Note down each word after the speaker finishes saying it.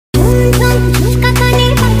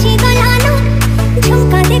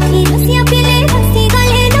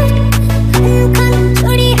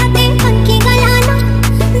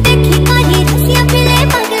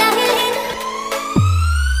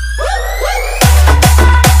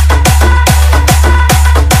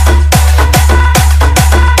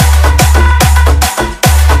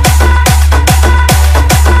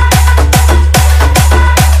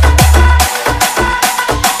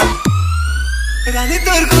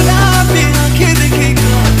गुलाबी आंखें दिखे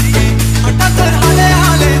काली, हटा कर हाले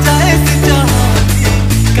हाले जाए सिंचाई,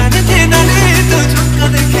 कान के नाले तो झुमका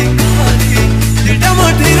देखे काली, दिल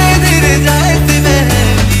धीरे धीरे जाए सिमहली।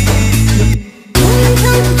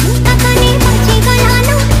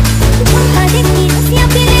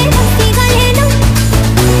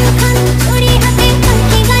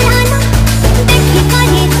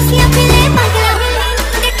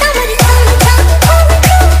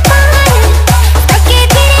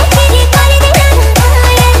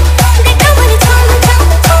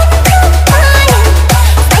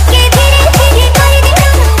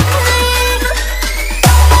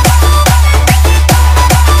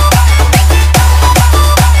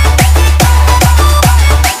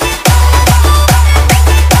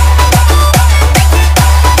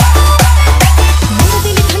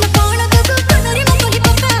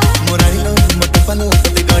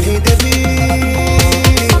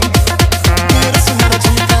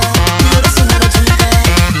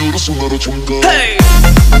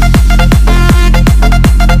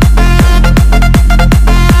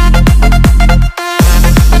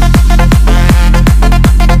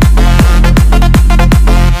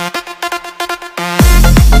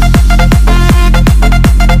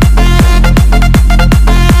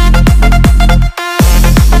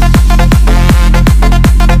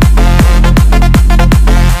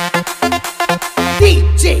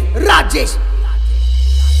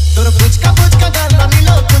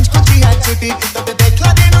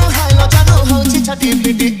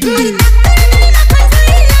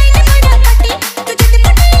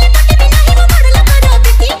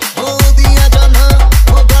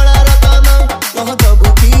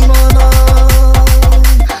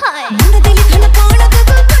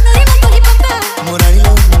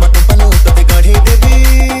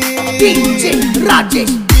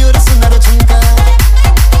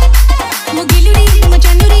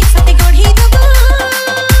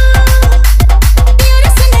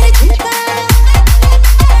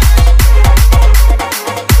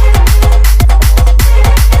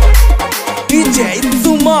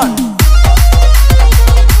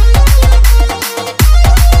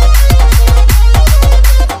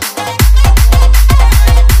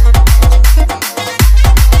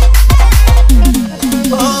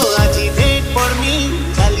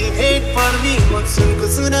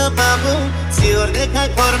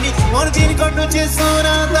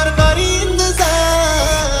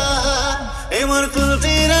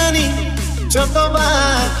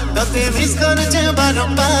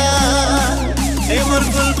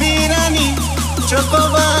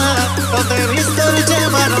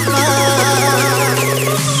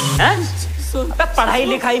 पढ़ाई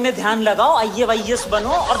लिखाई में ध्यान लगाओ, IAS बनो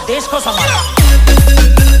और देश को संभालो।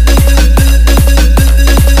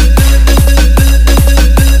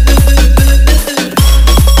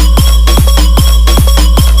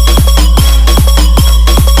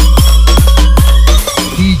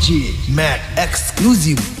 DJ Matt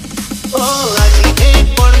exclusive.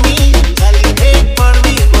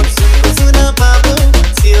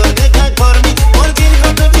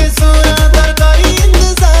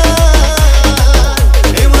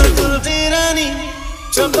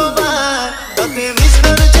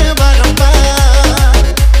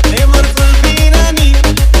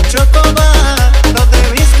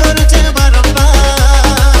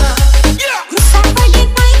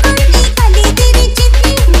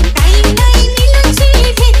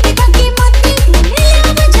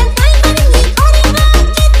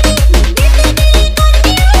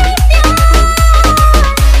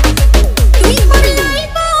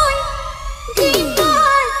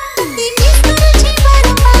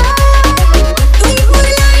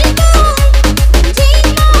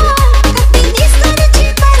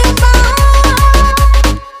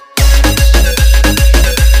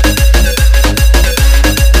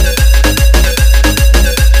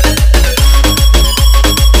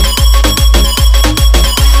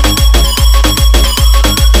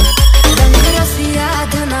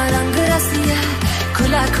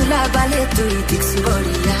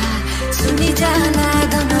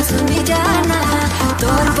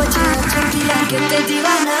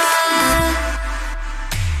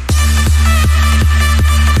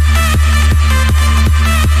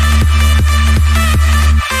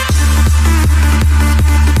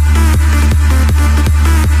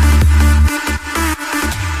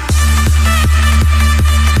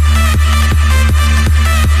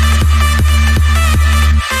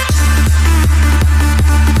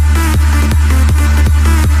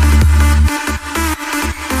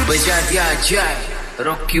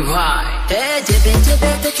 Rocky भाई जेबे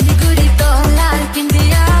जेबे देखली गुड़ी तो लाल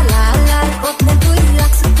पिंडिया लाल लाल अपने दुई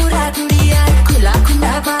लाख से पूरा गुड़िया खुला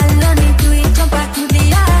खुला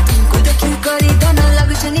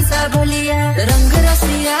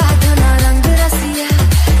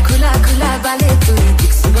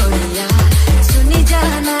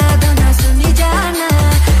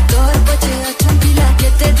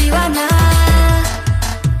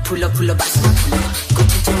फुल बास्ना फुल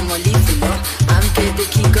कोठी चमली फुल आमके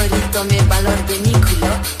देखि करी तमे बालर देनी खुल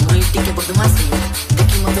मुई टिके बदमासी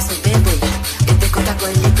देखि मते सोते बोल एते कथा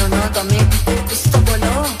कहली कोन तमे कुछ तो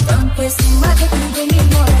बोलो तम पे सीमा देखि देनी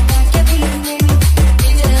मोर के दिलने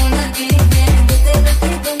इजे ना के देते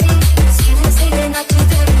रखे बनी सीधे सीधे नाच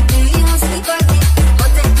दे तू हंसी करती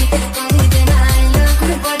मते टिके करी देना आई लव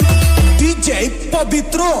यू बड़ी DJ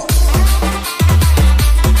Pabitro.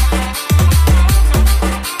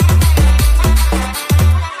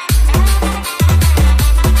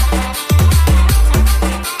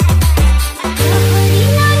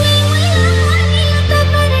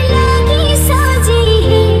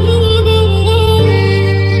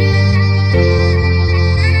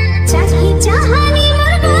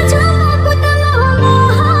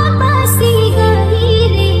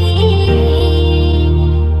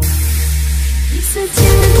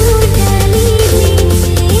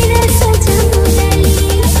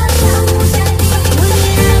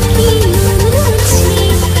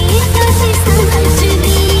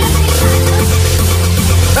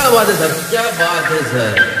 क्या बात है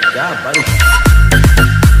सर, क्या बात है।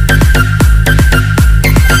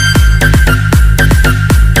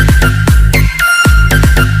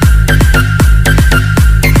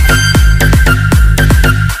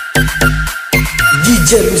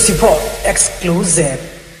 DJ Lucifer exclusive.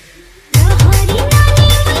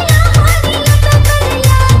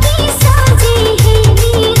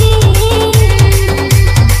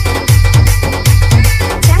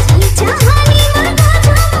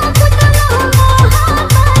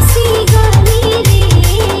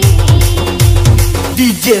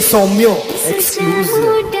 DJ Somyo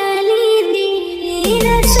exclusive.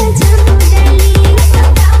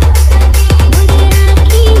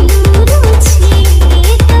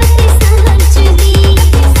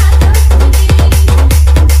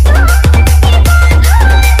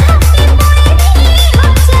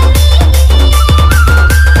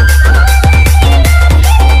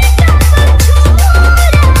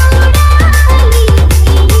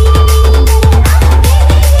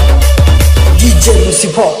 DJ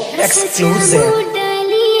Lucifer exclusive.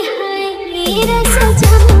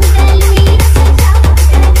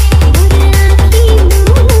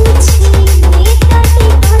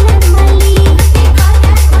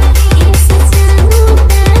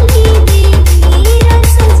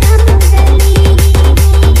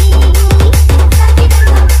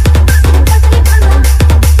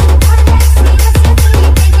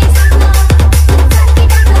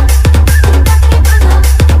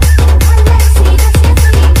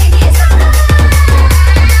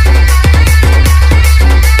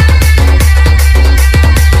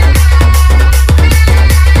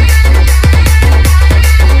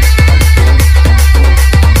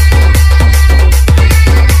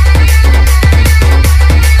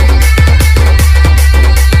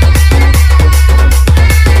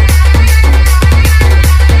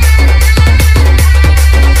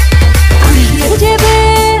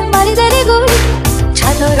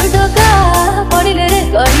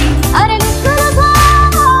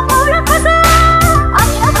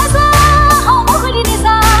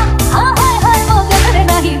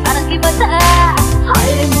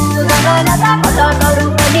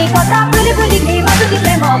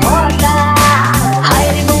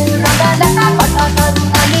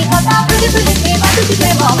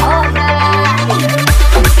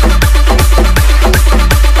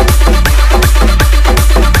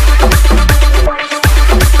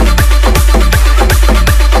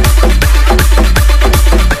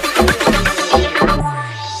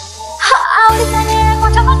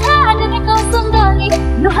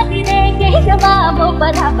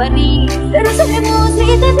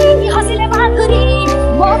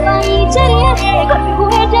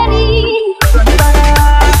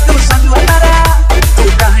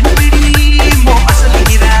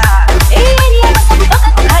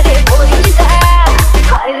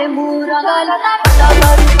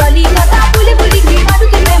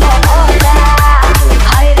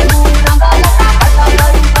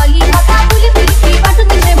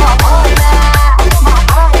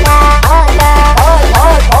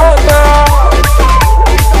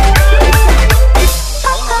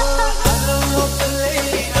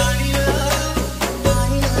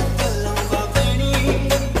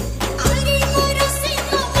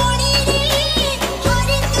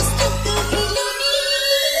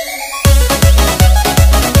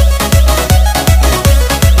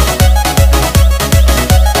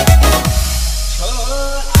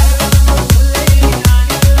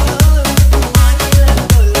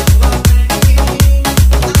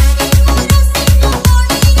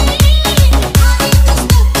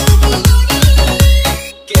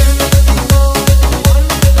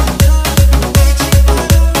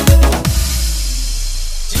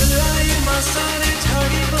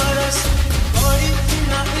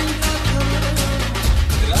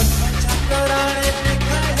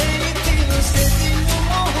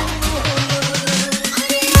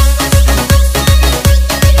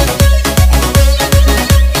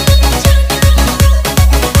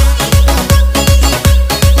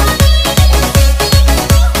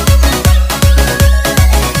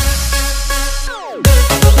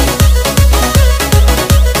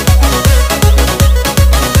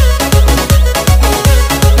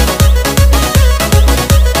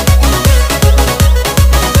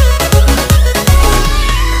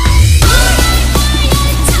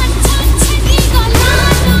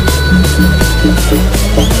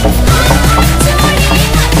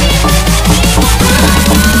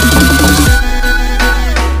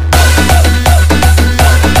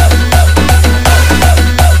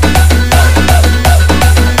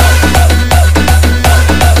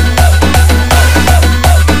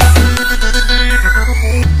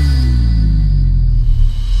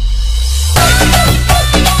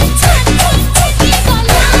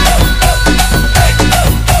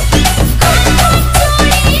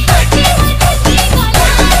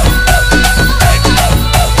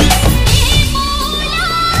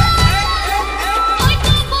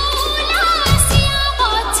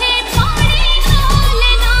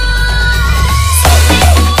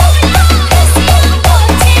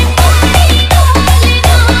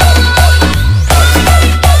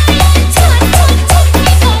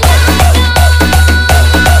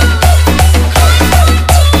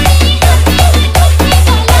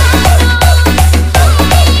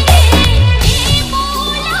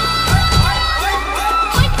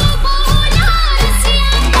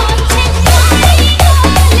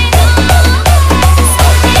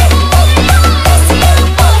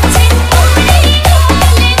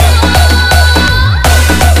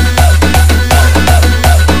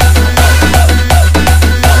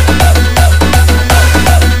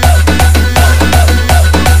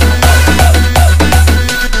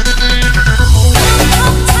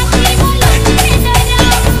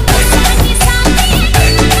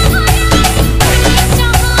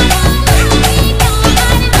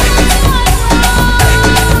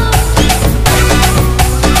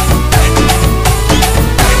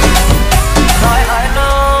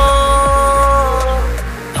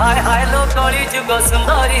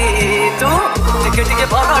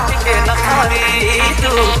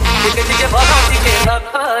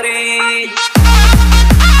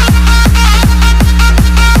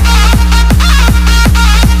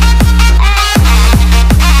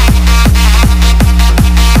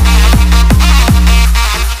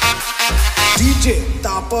 DJ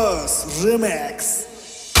Tapas Remix.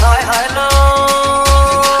 हाय हाय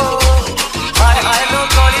लो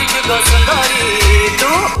कली जुग सुंदरी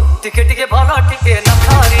तू टिके टिके भला टिके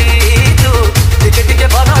नथारी तू टिके टिके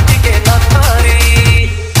भला टिके नथारी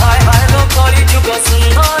हाय हाय लो कली जुग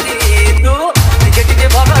सुंदरी तू टिके टिके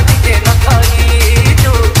भला टिके नथारी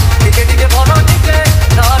तू टिके टिके भला टिके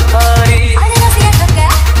नथारी अरे रसिया ठक्का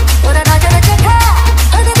ओरा नजर चखा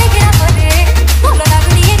ओदे देखिरा परे भलो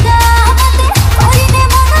लागुनी का मते करिने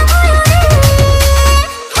मन भयोरे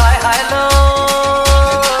हाय हाय लो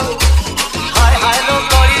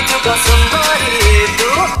कली जुग सुंदरी तू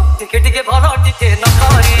टिके टिके भला टिके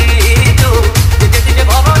नथारी तू टिके टिके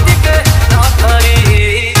भला टिके नथारी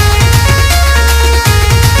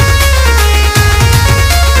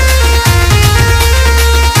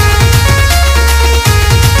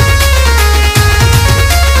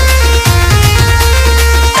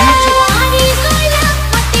आरी गला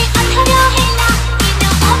मते अठरा हेला किना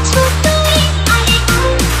अछु तुई आरे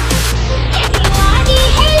आरी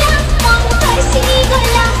हेला मन परसी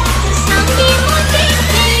गला तू संगे मते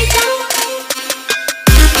ले जा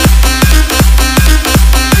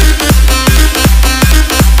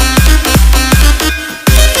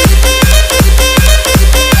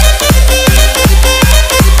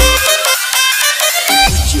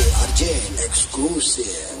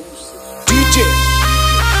DJ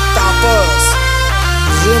Tapas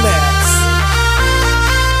Remix.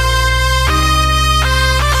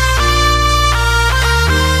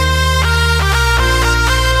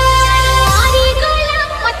 आरी गला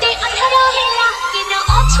मते अठरा हेला किना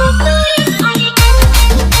अछु तुई आरे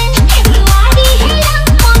आरी हेला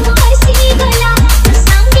मन परसी गला तू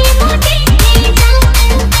संगे मते ले जा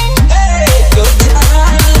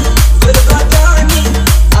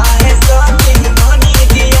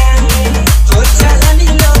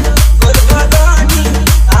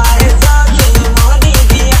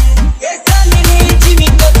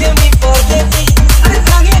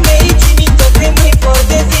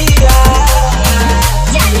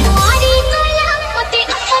जानुआरी गला मते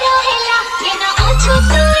अठरा हेला किना अछु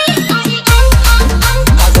तुई आरे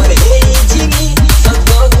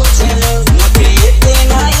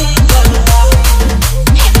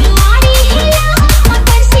फेब्रुआरी हेला मन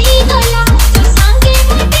परसी गला तू संगे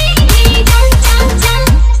मते ले जा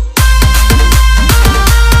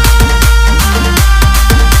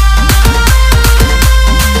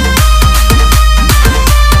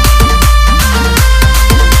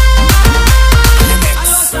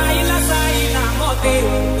साइला साइला मते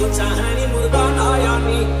तू चाहनी मुर्गा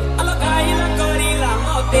नयनी अलो गाइला करिला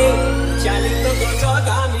मते चाली तो गज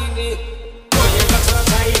गामिनी ओये गछ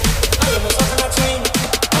छाई अलो म सखना छुई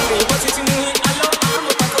अबे बछि चिमुई अलो आम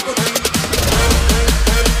तक बुधन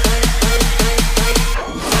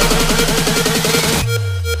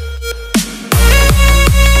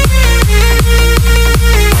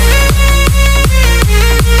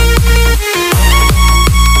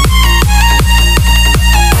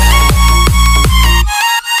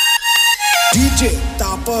DJ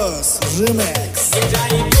Tapas Remix.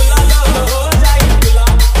 जाई बुला लो जाई बुला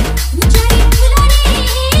जाई फुला रे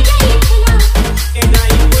जाई फुला ए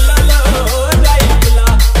जाई बुला लो जाई बुला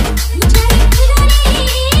जाई फुला रे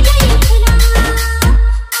जाई फुला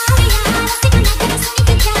आया सिकना सुनी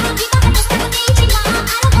के क्या भी बात तो तेजिला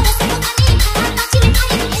आरो बरस को कनी खा नाचिले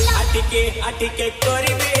खाए हेला आटिके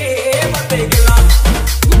करिबे मते गेला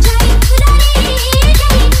जाई फुला रे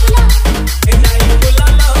जाई फुला ए जाई बुला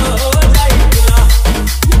लो जाई बुला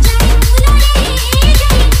जाई फुला रे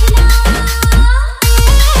जाई फुला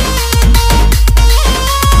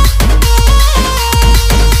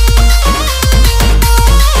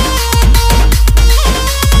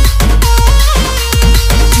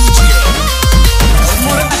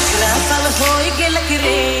मोर 18 साल होई गेलक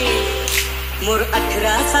रे मोर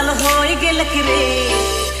 18 साल होई गेलक रे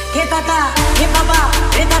हे दादा हे बाबा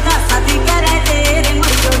हे दादा शादी करे दे रे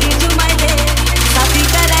मोर जोड़ी जुमाई दे शादी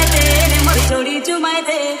करे दे रे मोर जोड़ी जुमाई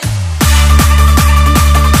दे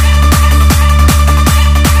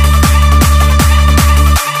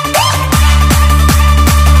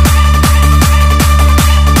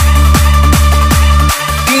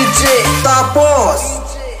DJ Tapas.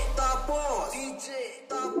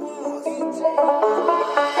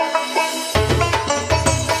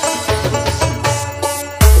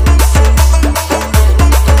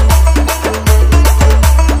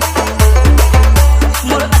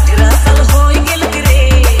 मोर 18 साल होई गेलक रे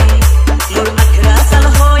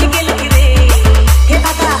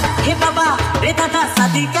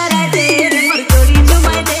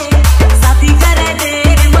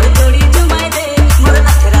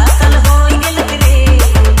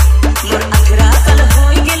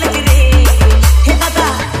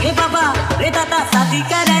रे दादा शादी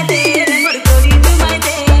कराए दे रे मोर जोड़ी जुमाए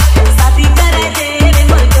दे शादी कराए दे रे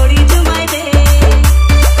मोर जोड़ी जुमाए दे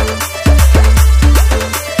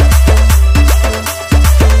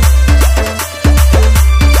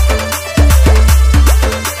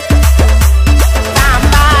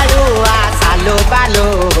sambalua salu balu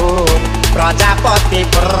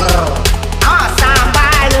Pabitraytb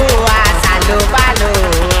sambalua salu balu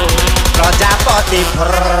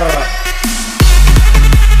Pabitraytb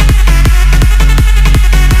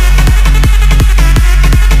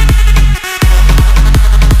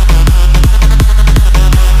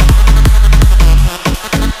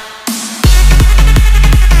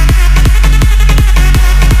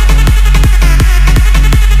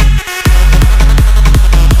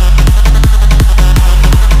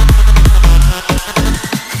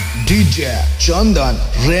DJ Chandan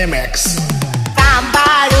Remix.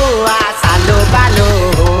 sambalua salu balu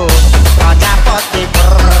Pabitraytb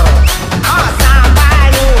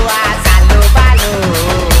sambalua salu balu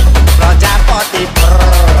Pabitraytb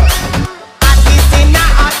ati sina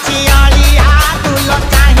achi aliya tulo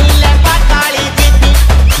chahile patali jibi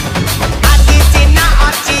ati sina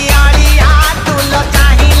achi aliya tulo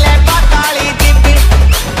chahile patali jibi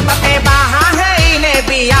pate baha hai ne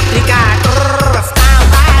bi africa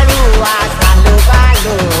sambalua salu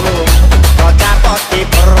balu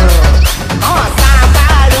Pabitraytb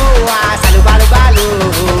sambalua salu balu balu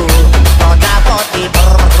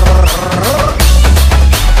Pabitraytb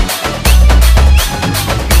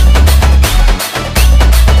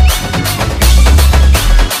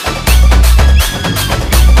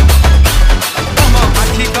तम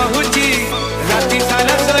आखि कहूची राति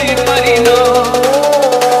सारा सोई परिनो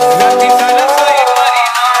राति सारा सोई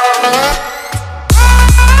परिनो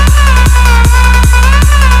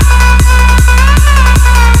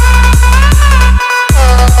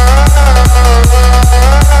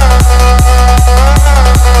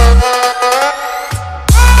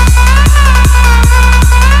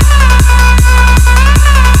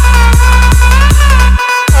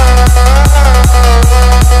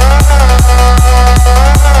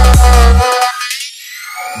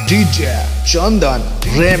DJ Chandan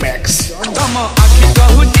Remix. तम आखि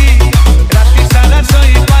कहूची राति सारा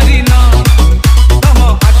सोई परिनो तम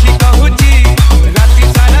आखि कहूची राति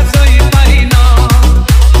सारा सोई परिनो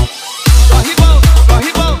कहिबो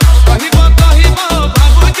कहिबो कहिबो कहिबो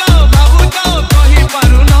भाबुजो कहि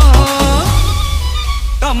पारुनो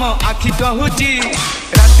तम आखि कहूची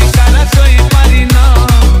राति सारा सोई परिनो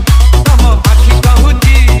तम आखि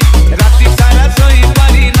कहूची राति सारा सोई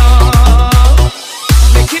परिनो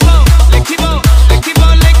लेखिबो लेखिबो लेखिबो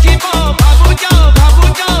लेखिबो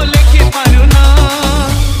भाबुजो लेखि पारुनो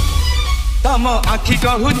तम आखि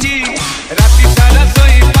कहूची राति सारा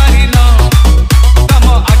सोई पारिनो तम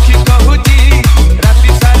आखि कहूची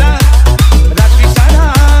राति सारा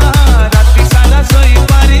सोई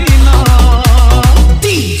पारिनो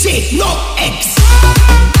DJ No X.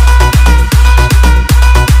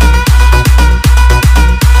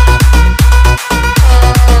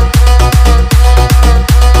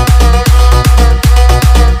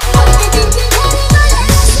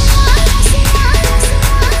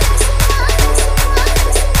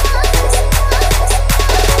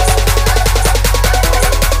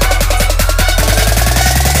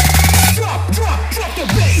 Drop the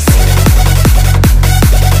bass.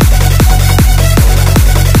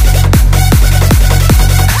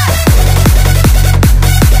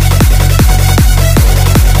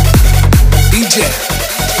 DJ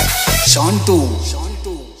Shantu.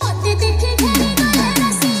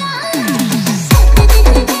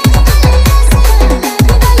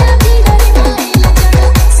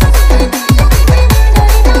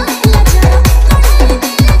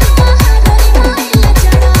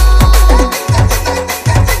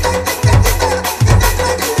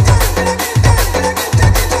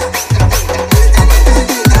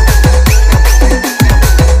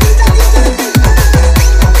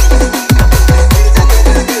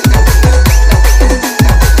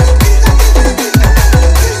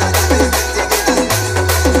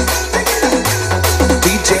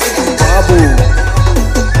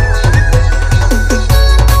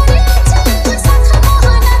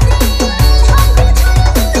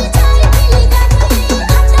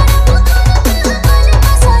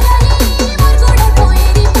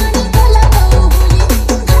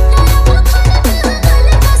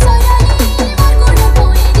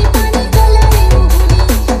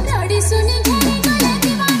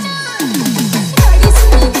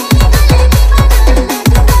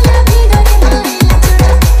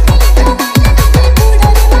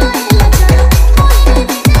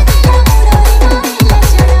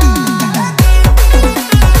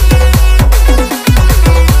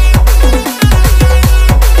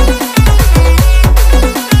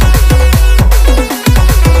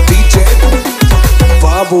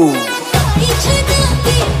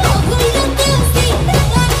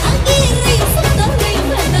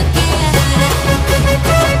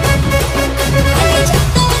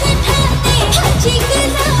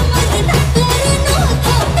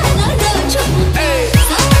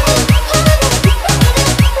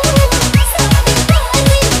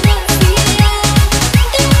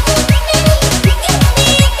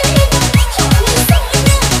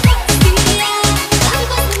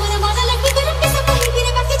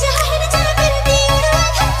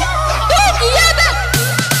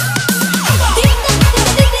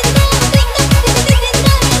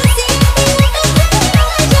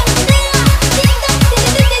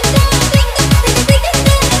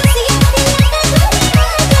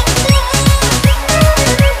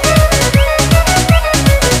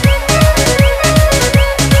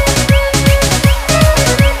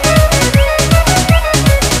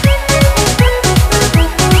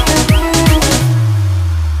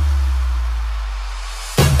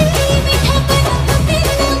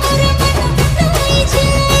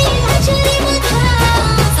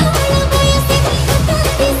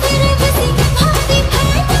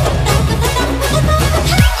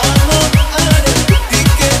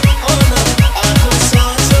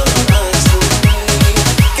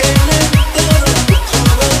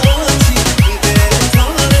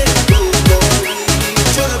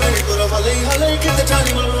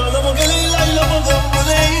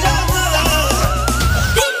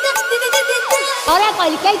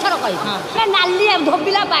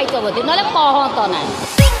 ଧୋବିଲା ପାଇଛ ବୋଧେ ନହେଲେ କହନ୍ତ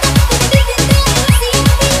ନାହିଁ।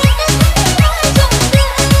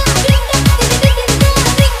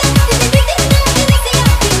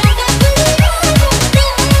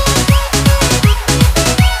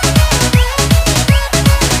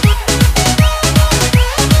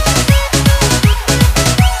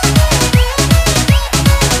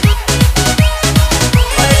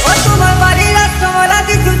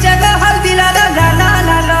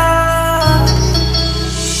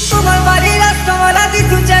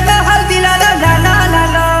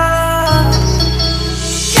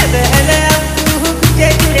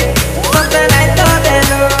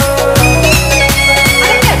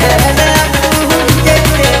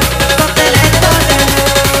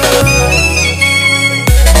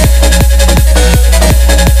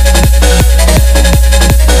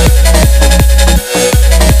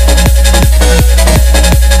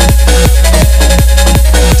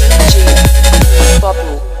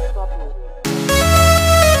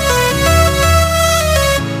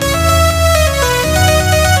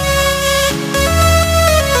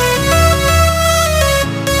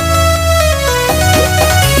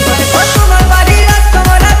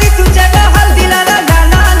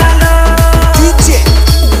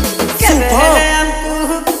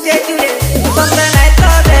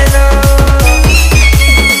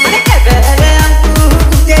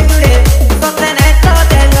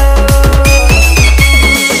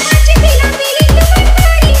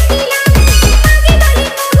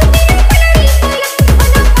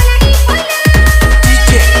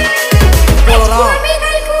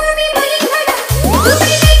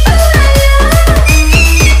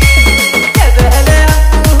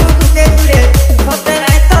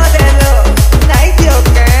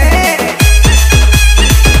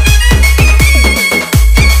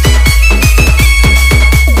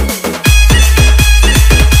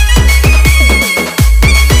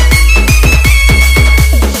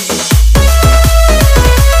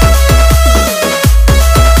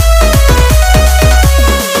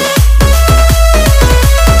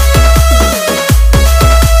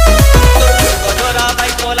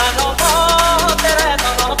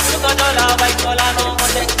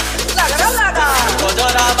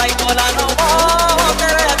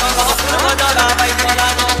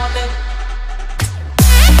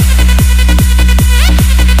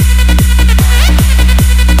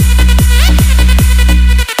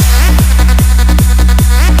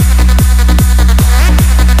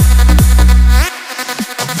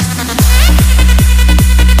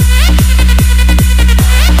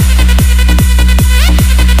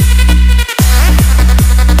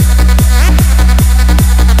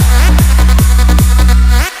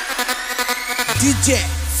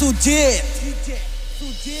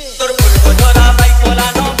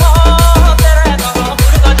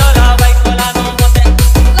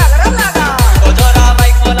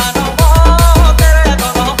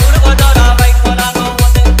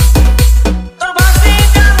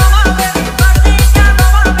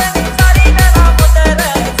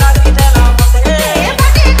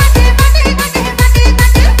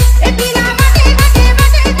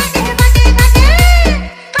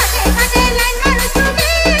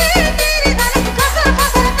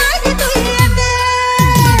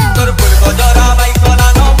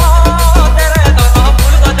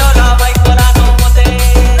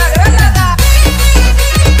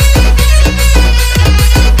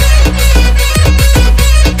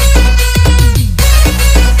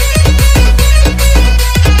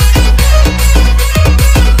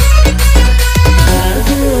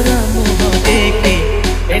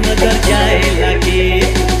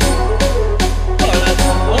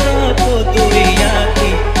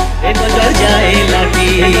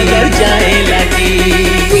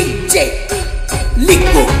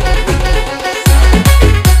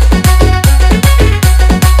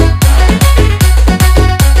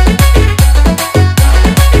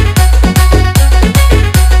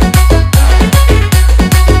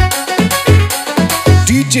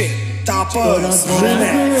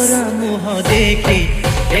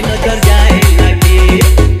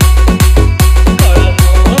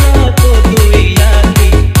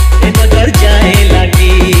 जाए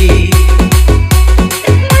लगी